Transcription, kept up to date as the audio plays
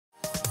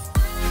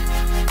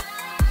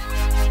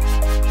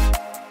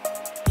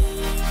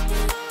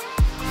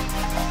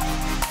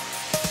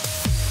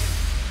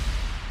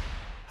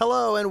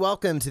Hello and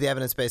welcome to the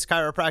Evidence Based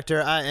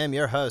Chiropractor. I am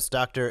your host,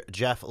 Dr.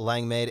 Jeff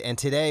Langmaid, and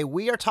today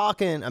we are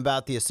talking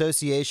about the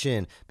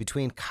association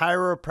between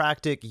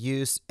chiropractic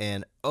use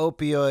and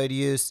opioid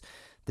use.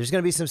 There's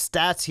going to be some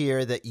stats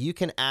here that you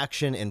can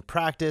action in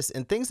practice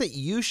and things that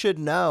you should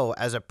know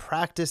as a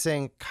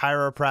practicing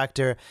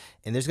chiropractor.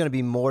 And there's going to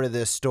be more to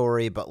this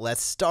story, but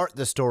let's start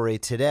the story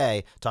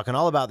today talking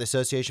all about the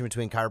association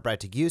between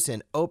chiropractic use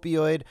and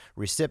opioid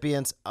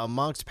recipients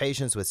amongst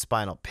patients with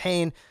spinal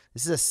pain.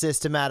 This is a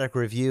systematic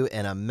review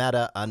and a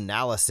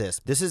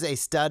meta-analysis. This is a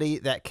study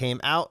that came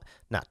out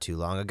not too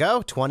long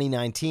ago,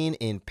 2019,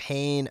 in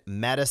Pain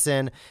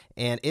Medicine,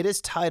 and it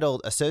is titled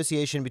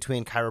Association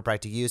Between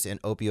Chiropractic Use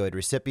and Opioid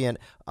Recipient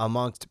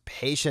Amongst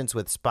Patients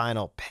with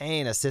Spinal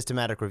Pain, a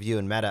systematic review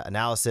and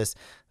meta-analysis.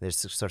 There's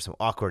sort of some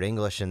awkward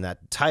English in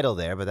that title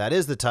there, but that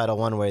is the title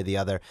one way or the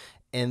other.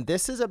 And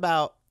this is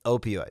about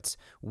opioids.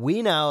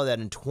 We know that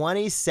in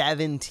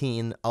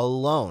 2017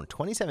 alone,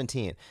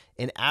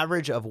 an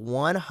average of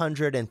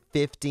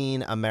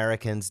 115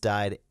 Americans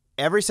died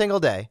every single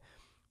day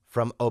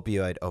from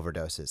opioid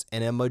overdoses.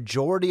 And a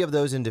majority of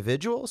those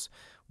individuals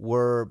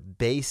were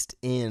based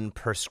in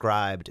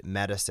prescribed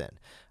medicine.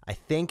 I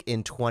think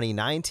in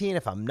 2019,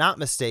 if I'm not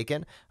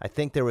mistaken, I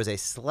think there was a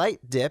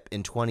slight dip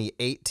in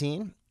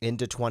 2018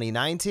 into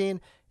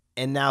 2019.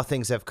 And now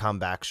things have come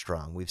back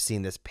strong. We've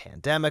seen this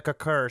pandemic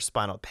occur.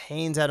 Spinal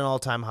pain's at an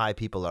all-time high.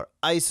 People are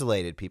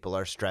isolated. People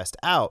are stressed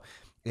out.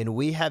 And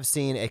we have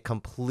seen a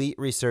complete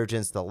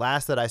resurgence. The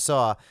last that I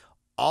saw,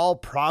 all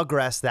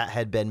progress that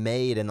had been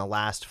made in the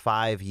last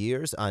 5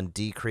 years on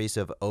decrease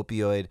of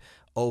opioid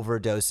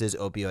overdoses,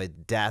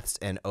 opioid deaths,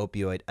 and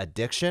opioid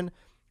addiction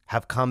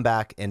have come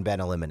back and been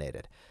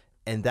eliminated.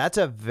 And that's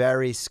a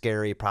very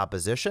scary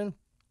proposition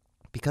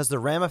because the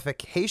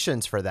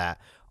ramifications for that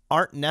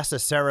aren't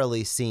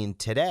necessarily seen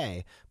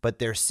today, but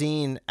they're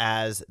seen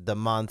as the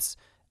months,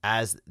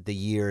 as the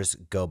years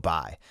go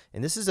by.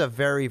 And this is a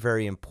very,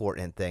 very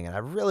important thing. And I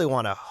really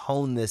want to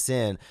hone this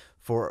in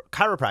for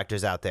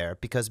chiropractors out there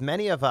because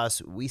many of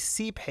us, we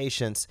see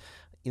patients,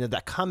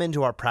 that come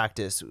into our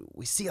practice.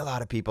 We see a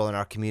lot of people in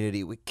our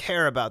community. We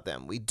care about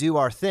them. We do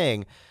our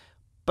thing.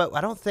 But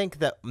I don't think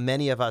that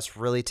many of us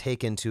really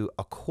take into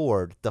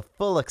accord the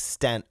full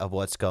extent of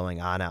what's going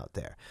on out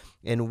there.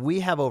 And we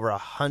have over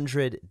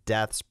 100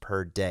 deaths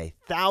per day,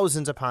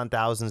 thousands upon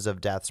thousands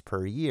of deaths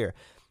per year.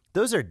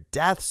 Those are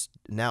deaths.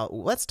 Now,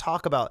 let's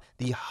talk about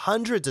the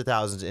hundreds of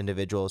thousands of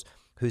individuals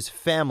whose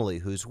family,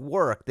 whose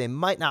work, they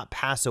might not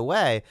pass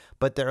away,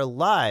 but their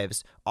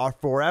lives are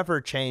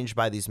forever changed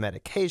by these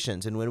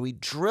medications. And when we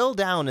drill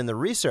down in the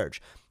research,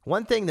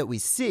 one thing that we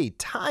see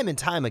time and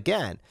time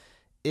again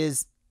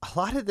is a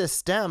lot of this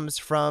stems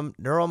from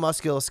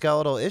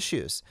neuromusculoskeletal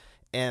issues.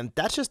 And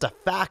that's just a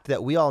fact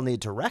that we all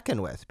need to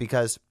reckon with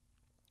because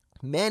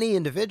many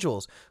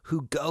individuals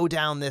who go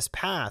down this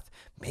path,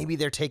 maybe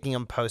they're taking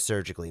them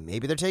post-surgically.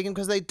 Maybe they're taking them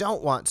because they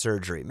don't want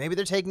surgery. Maybe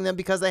they're taking them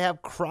because they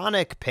have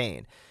chronic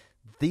pain.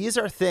 These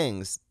are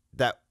things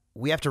that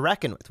we have to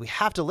reckon with, we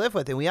have to live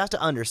with, and we have to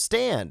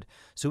understand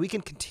so we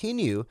can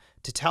continue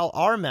to tell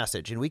our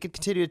message and we can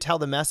continue to tell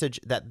the message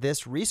that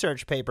this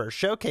research paper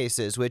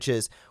showcases, which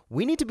is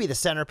we need to be the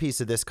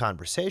centerpiece of this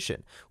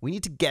conversation. We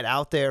need to get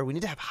out there. We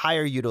need to have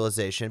higher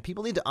utilization.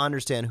 People need to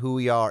understand who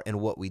we are and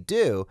what we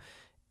do.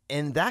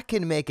 And that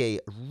can make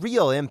a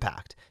real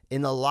impact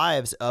in the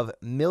lives of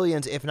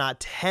millions, if not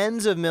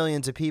tens of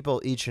millions of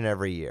people each and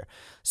every year.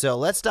 So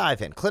let's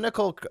dive in. Current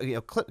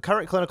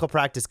clinical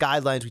practice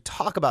guidelines, we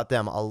talk about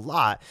them a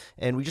lot.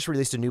 And we just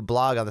released a new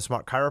blog on the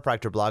Smart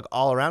Chiropractor blog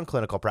all around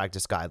clinical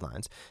practice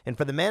guidelines. And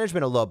for the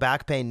management of low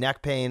back pain,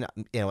 neck pain,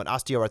 and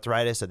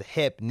osteoarthritis of the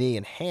hip, knee,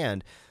 and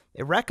hand,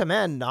 they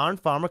recommend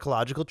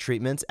non-pharmacological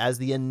treatments as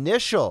the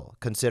initial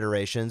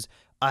considerations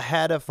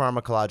ahead of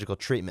pharmacological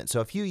treatment. So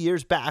a few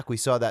years back, we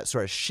saw that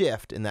sort of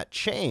shift and that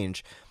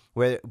change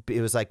where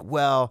it was like,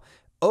 well,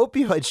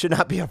 opioids should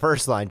not be a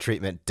first-line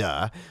treatment,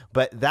 duh.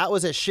 But that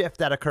was a shift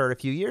that occurred a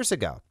few years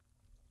ago.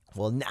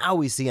 Well, now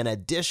we see an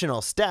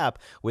additional step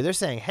where they're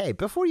saying, hey,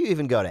 before you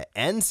even go to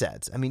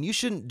NSAIDs, you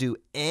shouldn't do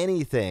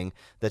anything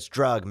that's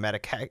drug,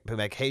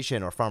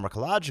 medication, or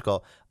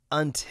pharmacological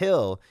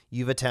until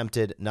you've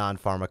attempted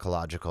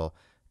non-pharmacological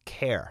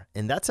care.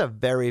 And that's a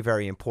very,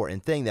 very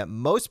important thing that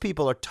most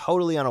people are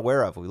totally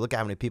unaware of. We look at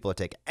how many people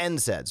take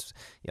NSAIDs,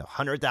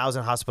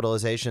 100,000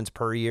 hospitalizations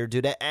per year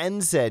due to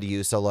NSAID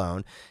use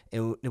alone.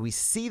 And we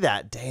see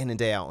that day in and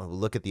day out when we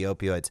look at the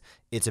opioids.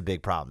 It's a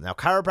big problem. Now,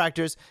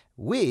 chiropractors,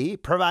 we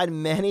provide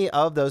many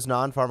of those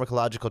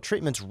non-pharmacological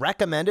treatments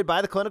recommended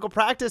by the clinical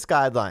practice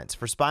guidelines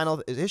for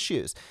spinal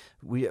issues.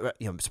 We,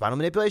 spinal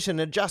manipulation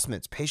and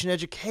adjustments, patient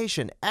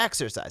education,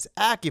 exercise,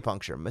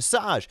 acupuncture,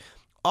 massage,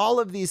 all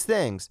of these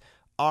things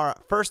are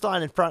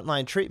first-line and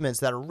front-line treatments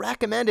that are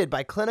recommended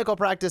by clinical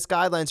practice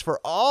guidelines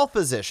for all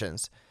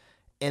physicians,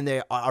 and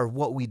they are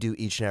what we do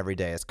each and every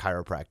day as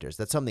chiropractors.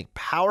 That's something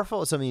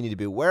powerful. It's something you need to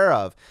be aware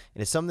of,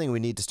 and it's something we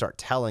need to start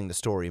telling the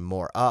story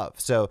more of.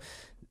 So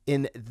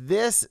In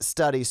this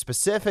study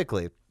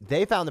specifically,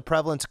 they found the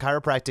prevalence of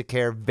chiropractic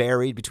care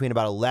varied between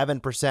about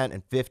 11%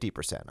 and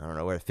 50%. I don't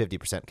know where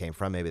 50% came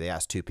from. Maybe they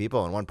asked two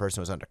people and one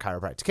person was under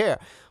chiropractic care.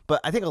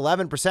 But I think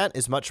 11%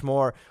 is much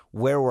more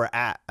where we're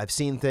at. I've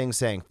seen things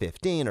saying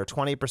 15 or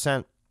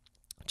 20%.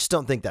 I just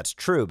don't think that's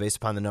true based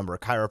upon the number of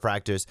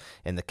chiropractors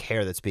and the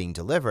care that's being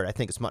delivered. I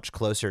think it's much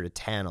closer to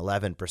 10,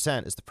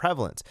 11% is the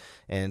prevalence.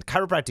 And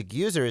chiropractic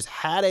users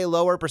had a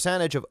lower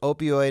percentage of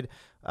opioid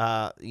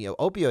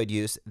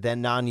use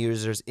than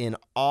non-users in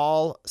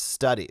all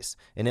studies.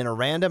 And in a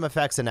random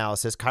effects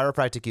analysis,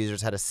 chiropractic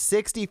users had a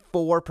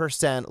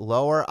 64%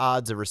 lower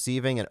odds of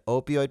receiving an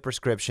opioid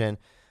prescription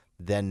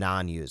than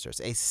non-users.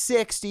 A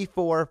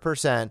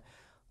 64%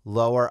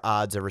 lower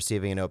odds of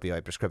receiving an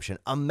opioid prescription.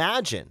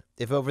 Imagine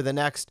if over the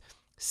next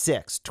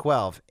 6,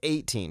 12,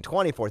 18,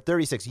 24,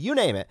 36, you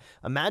name it,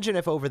 imagine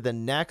if over the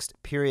next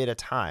period of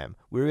time,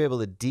 we were able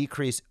to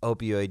decrease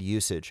opioid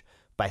usage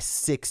by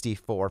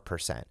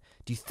 64%.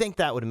 Do you think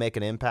that would make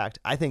an impact?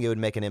 I think it would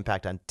make an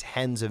impact on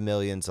tens of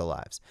millions of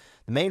lives.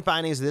 The main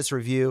findings of this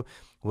review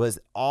was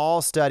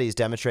all studies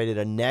demonstrated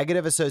a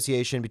negative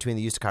association between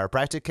the use of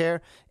chiropractic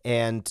care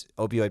and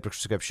opioid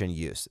prescription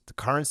use. The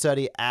current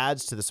study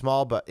adds to the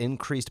small but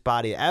increased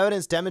body of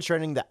evidence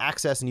demonstrating the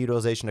access and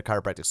utilization of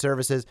chiropractic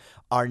services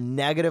are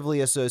negatively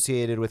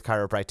associated with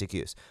chiropractic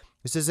use.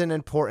 This is an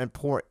important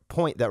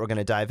point that we're going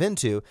to dive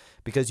into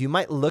because you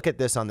might look at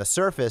this on the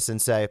surface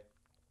and say,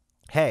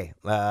 hey,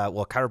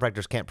 well,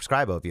 chiropractors can't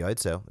prescribe opioids,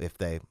 so if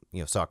they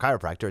saw a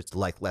chiropractor, it's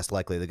less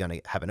likely they're going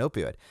to have an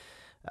opioid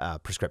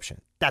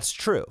prescription. That's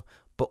true.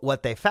 But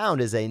what they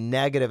found is a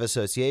negative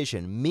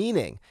association,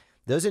 meaning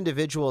those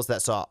individuals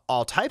that saw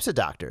all types of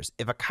doctors,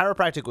 if a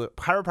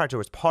chiropractor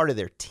was part of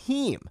their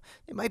team,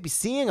 they might be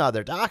seeing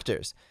other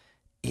doctors.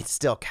 It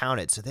still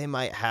counted. So they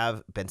might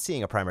have been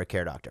seeing a primary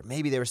care doctor.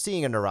 Maybe they were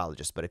seeing a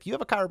neurologist. But if you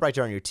have a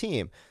chiropractor on your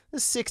team,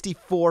 there's a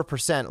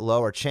 64%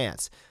 lower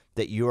chance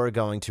that you are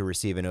going to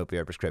receive an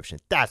opioid prescription.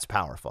 That's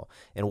powerful.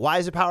 And why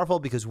is it powerful?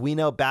 Because we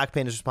know back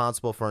pain is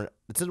responsible for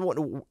it's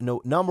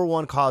number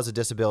one cause of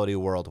disability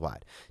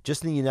worldwide.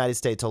 Just in the United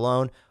States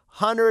alone,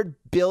 $100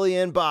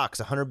 billion,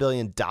 $100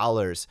 billion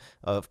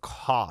of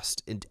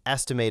cost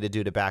estimated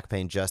due to back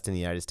pain just in the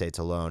United States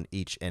alone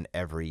each and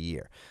every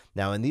year.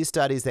 Now, in these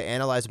studies, they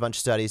analyzed a bunch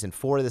of studies. In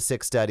 4 of the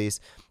 6 studies,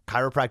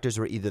 chiropractors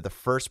were either the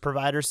first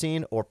provider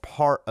seen or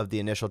part of the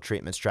initial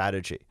treatment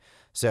strategy.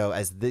 So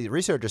as the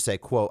researchers say,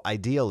 quote,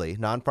 ideally,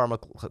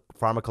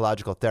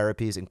 non-pharmacological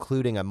therapies,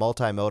 including a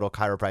multimodal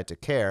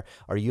chiropractic care,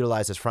 are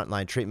utilized as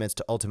frontline treatments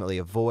to ultimately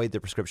avoid the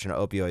prescription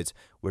of opioids,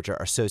 which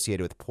are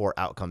associated with poor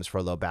outcomes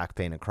for low back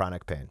pain and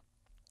chronic pain.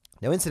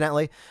 Now,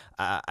 incidentally,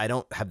 I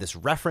don't have this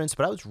reference,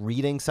 but I was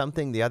reading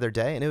something the other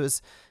day, and it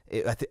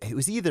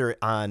was either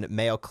on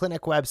Mayo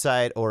Clinic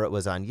website or it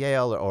was on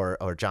Yale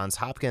or Johns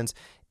Hopkins,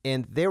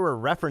 and they were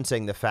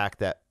referencing the fact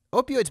that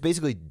opioids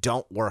basically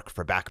don't work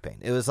for back pain.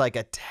 It was like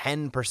a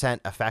 10%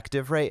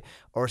 effective rate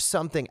or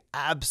something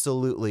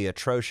absolutely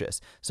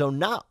atrocious. So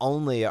not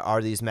only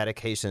are these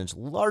medications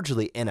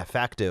largely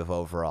ineffective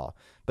overall,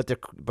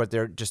 but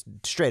they're just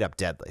straight up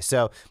deadly.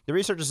 So the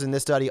researchers in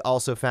this study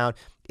also found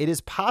it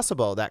is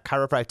possible that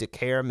chiropractic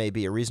care may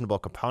be a reasonable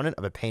component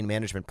of a pain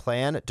management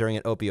plan during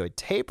an opioid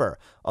taper,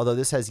 although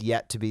this has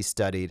yet to be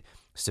studied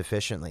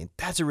sufficiently.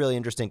 That's a really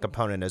interesting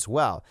component as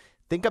well.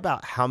 Think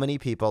about how many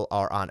people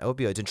are on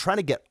opioids and trying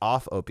to get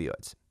off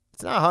opioids.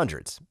 It's not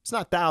hundreds. It's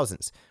not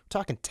thousands. We're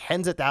talking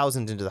tens of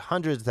thousands into the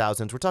hundreds of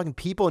thousands. We're talking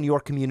people in your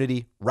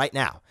community right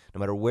now. No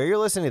matter where you're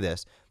listening to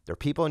this, there are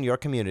people in your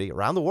community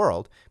around the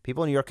world,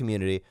 people in your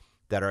community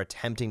that are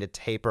attempting to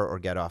taper or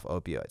get off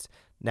opioids.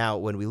 Now,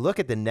 when we look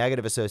at the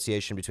negative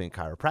association between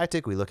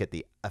chiropractic, we look at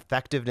the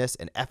effectiveness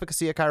and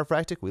efficacy of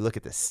chiropractic, we look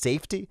at the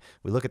safety,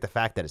 we look at the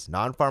fact that it's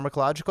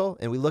non-pharmacological,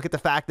 and we look at the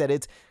fact that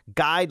it's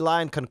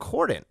guideline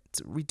concordant.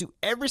 We do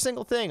every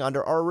single thing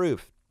under our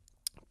roof,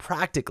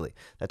 practically,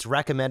 that's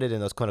recommended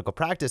in those clinical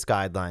practice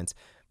guidelines.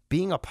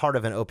 Being a part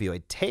of an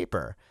opioid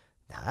taper,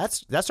 now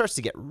that starts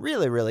to get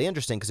really, really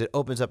interesting because it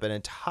opens up an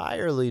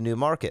entirely new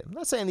market. I'm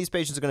not saying these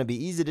patients are going to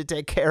be easy to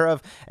take care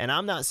of, and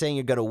I'm not saying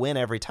you're going to win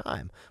every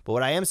time. But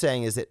what I am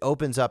saying is it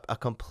opens up a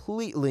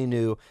completely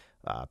new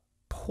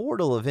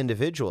portal of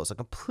individuals, a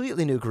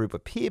completely new group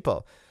of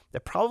people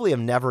that probably have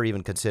never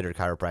even considered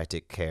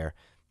chiropractic care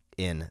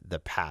in the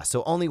past.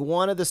 So only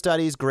one of the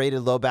studies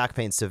graded low back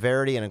pain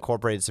severity and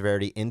incorporated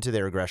severity into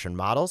their regression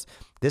models.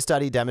 This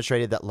study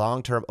demonstrated that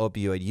long-term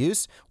opioid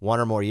use, 1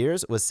 or more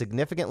years, was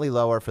significantly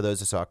lower for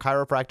those who saw a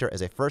chiropractor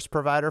as a first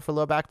provider for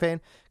low back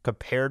pain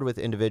compared with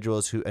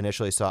individuals who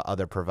initially saw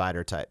other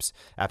provider types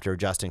after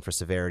adjusting for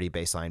severity,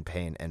 baseline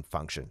pain, and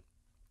function.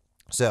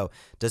 So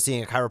does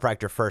seeing a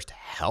chiropractor first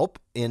help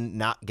in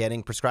not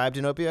getting prescribed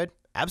an opioid?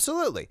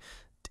 Absolutely.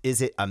 Is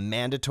it a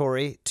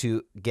mandatory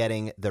to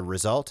getting the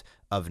result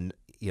of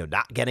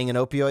not getting an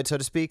opioid, so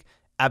to speak?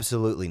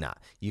 Absolutely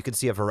not. You can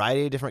see a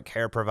variety of different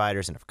care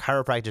providers and if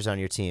chiropractors on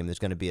your team, there's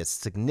going to be a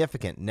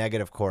significant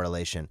negative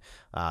correlation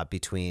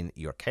between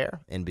your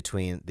care and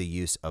between the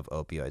use of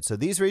opioids. So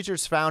these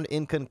researchers found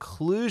in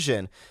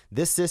conclusion,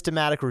 this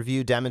systematic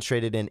review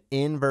demonstrated an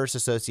inverse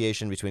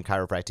association between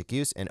chiropractic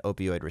use and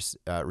opioid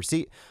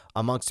receipt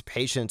amongst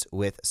patients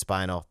with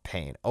spinal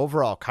pain.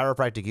 Overall,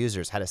 chiropractic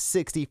users had a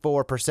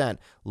 64%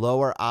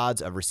 lower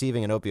odds of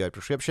receiving an opioid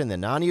prescription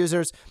than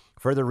non-users.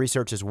 Further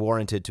research is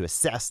warranted to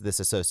assess this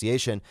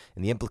association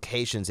and the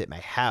implications it may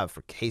have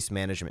for case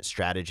management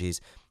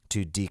strategies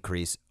to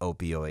decrease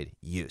opioid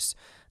use.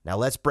 Now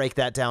let's break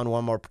that down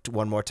one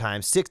more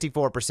time.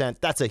 64%,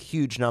 that's a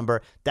huge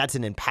number. That's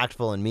an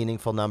impactful and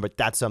meaningful number.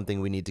 That's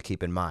something we need to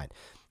keep in mind.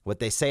 What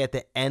they say at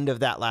the end of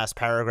that last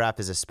paragraph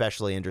is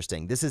especially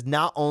interesting. This is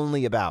not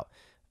only about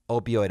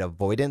opioid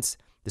avoidance,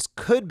 this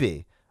could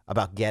be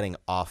about getting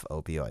off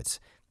opioids.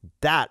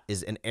 That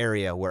is an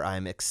area where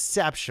I'm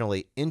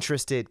exceptionally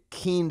interested,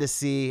 keen to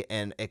see,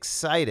 and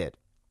excited,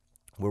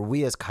 where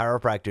we as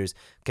chiropractors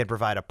can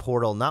provide a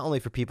portal not only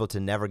for people to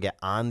never get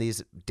on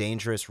these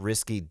dangerous,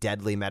 risky,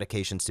 deadly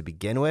medications to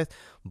begin with,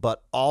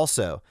 but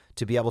also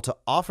to be able to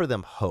offer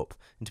them hope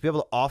and to be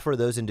able to offer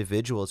those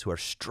individuals who are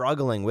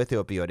struggling with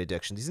opioid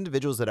addiction, these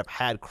individuals that have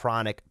had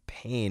chronic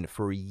pain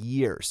for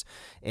years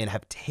and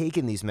have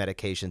taken these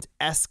medications,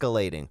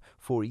 escalating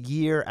for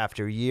year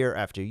after year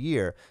after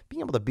year,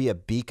 being able to be a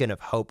beacon of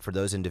hope for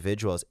those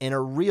individuals and a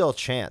real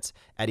chance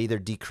at either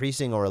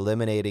decreasing or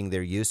eliminating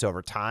their use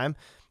over time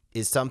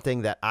is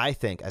something that I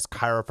think as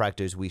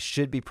chiropractors we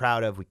should be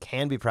proud of, we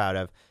can be proud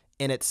of,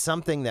 and it's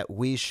something that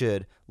we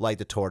should light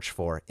the torch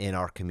for in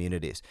our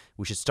communities.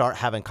 We should start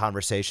having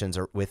conversations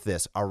with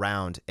this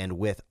around and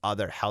with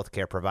other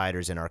healthcare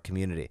providers in our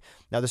community.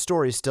 Now, the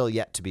story is still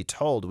yet to be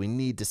told. We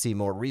need to see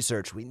more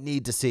research. We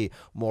need to see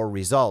more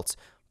results,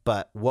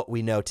 but what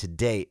we know to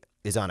date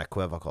is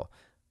unequivocal.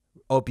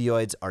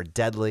 Opioids are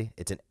deadly.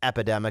 It's an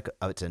epidemic.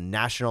 It's a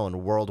national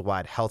and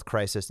worldwide health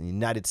crisis. In the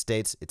United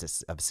States,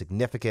 it's of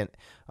significant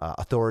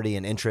authority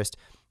and interest.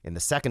 And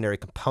the secondary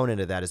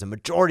component of that is a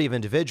majority of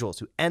individuals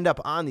who end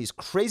up on these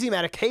crazy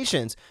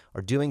medications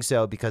are doing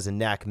so because of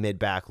neck,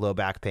 mid-back, low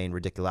back pain,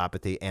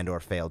 radiculopathy, and or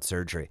failed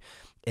surgery.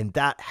 And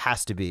that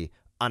has to be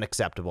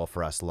unacceptable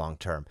for us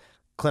long-term.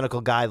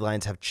 Clinical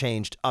guidelines have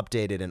changed,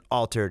 updated, and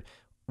altered.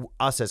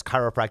 Us as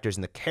chiropractors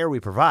and the care we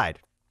provide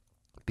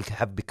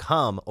have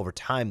become, over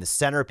time, the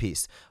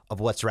centerpiece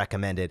of what's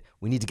recommended.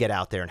 We need to get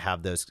out there and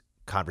have those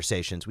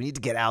conversations. We need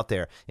to get out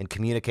there and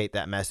communicate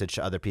that message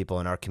to other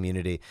people in our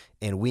community,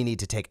 and we need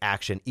to take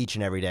action each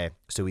and every day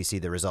so we see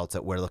the results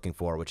that we're looking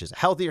for, which is a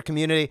healthier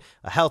community,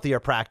 a healthier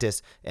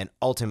practice, and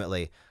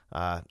ultimately,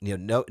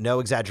 no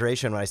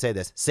exaggeration when I say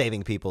this,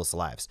 saving people's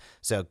lives.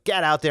 So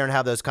get out there and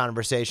have those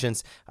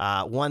conversations.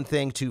 One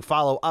thing to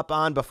follow up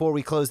on before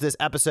we close this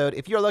episode,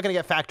 if you're looking to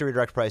get factory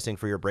direct pricing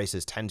for your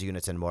braces, 10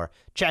 units and more,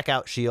 check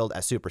out Shield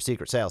at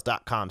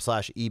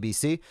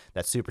supersecretsales.com/EBC.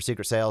 That's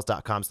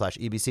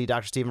supersecretsales.com/EBC.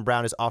 Dr. Stephen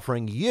Brown is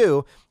offering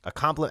you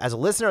as a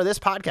listener of this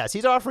podcast,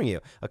 he's offering you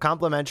a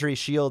complimentary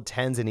Shield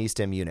 10s and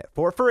eStim unit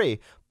for free,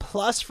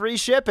 plus free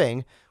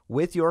shipping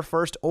with your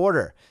first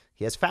order.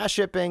 He has fast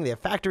shipping, they have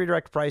factory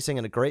direct pricing,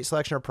 and a great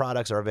selection of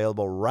products are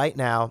available right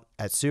now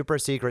at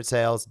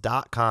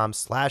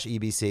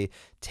supersecretsales.com/EBC.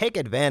 Take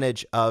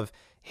advantage of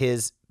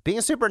his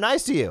being super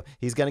nice to you.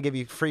 He's going to give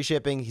you free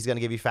shipping, he's going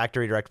to give you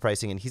factory direct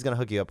pricing, and he's going to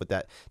hook you up with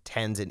that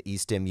 10s and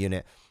eStim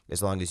unit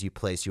as long as you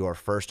place your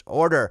first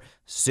order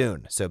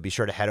soon. So be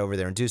sure to head over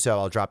there and do so.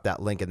 I'll drop that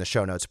link in the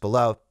show notes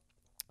below.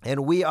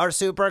 And we are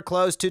super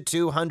close to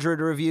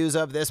 200 reviews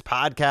of this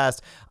podcast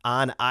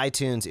on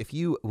iTunes. If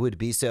you would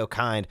be so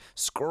kind,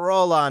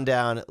 scroll on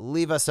down,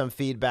 leave us some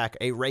feedback,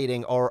 a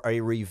rating or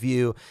a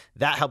review.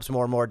 That helps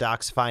more and more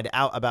docs find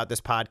out about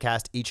this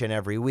podcast each and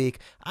every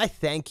week. I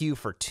thank you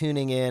for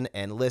tuning in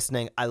and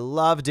listening. I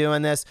love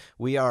doing this.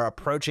 We are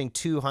approaching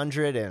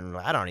 200 and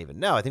I don't even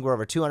know. I think we're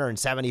over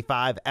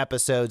 275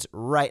 episodes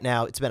right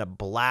now. It's been a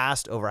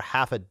blast, over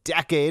half a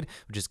decade,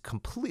 which is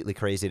completely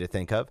crazy to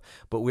think of,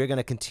 but we're going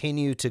to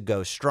continue to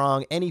go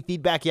strong. Any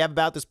feedback you have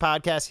about this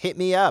podcast, hit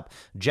me up,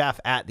 Jeff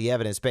at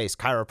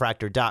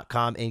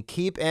theevidencebasedchiropractor.com, and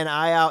keep an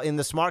eye out in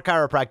the Smart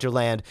Chiropractor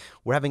land.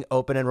 We're having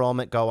open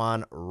enrollment go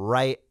on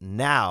right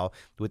now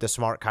with the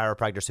Smart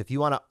Chiropractor. So if you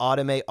want to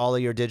automate all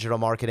of your digital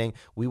marketing,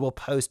 we will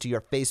post to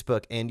your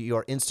Facebook and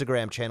your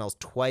Instagram channels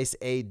twice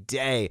a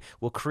day.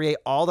 We'll create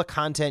all the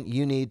content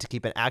you need to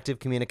keep an active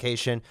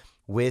communication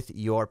with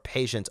your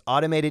patients.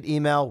 Automated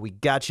email, we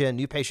got you.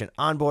 New patient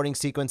onboarding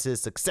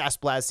sequences, success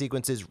blast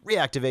sequences,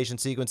 reactivation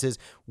sequences,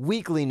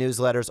 weekly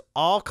newsletters,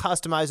 all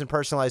customized and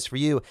personalized for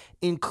you,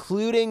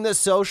 including the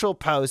social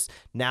posts.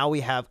 Now we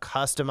have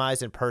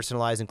customized and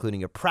personalized, including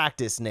your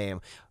practice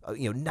name,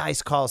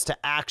 nice calls to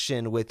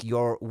action with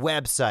your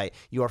website,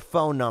 your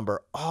phone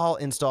number, all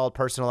installed,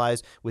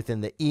 personalized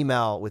within the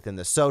email, within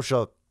the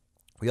social.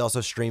 We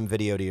also stream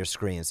video to your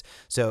screens.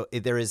 So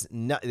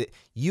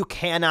you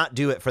cannot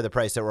do it for the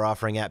price that we're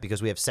offering at,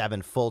 because we have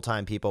 7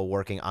 full-time people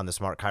working on the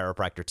Smart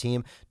Chiropractor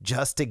team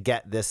just to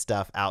get this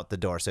stuff out the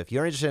door. So if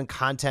you're interested in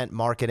content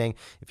marketing,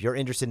 if you're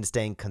interested in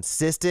staying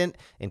consistent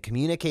and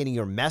communicating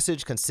your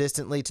message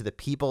consistently to the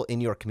people in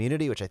your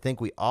community, which I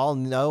think we all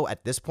know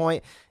at this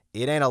point,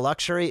 it ain't a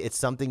luxury. It's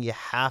something you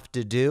have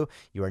to do.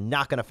 You are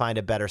not going to find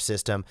a better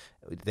system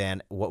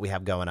than what we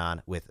have going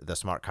on with the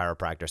Smart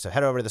Chiropractor. So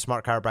head over to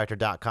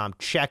thesmartchiropractor.com.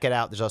 Check it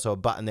out. There's also a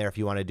button there if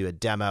you want to do a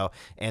demo.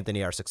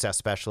 Anthony, our success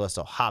specialist,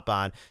 will hop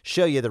on,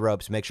 show you the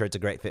ropes, make sure it's a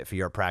great fit for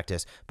your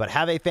practice. But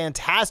have a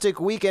fantastic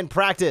weekend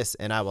practice,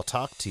 and I will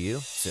talk to you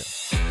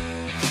soon.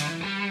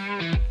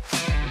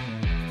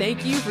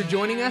 Thank you for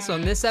joining us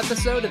on this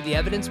episode of the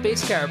Evidence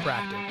Based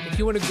Chiropractor. If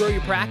you want to grow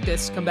your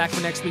practice, come back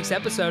for next week's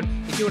episode.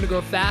 If you want to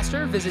grow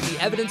faster, visit the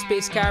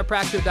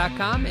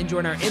evidencebasedchiropractor.com and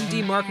join our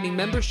MD Marketing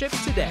membership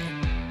today.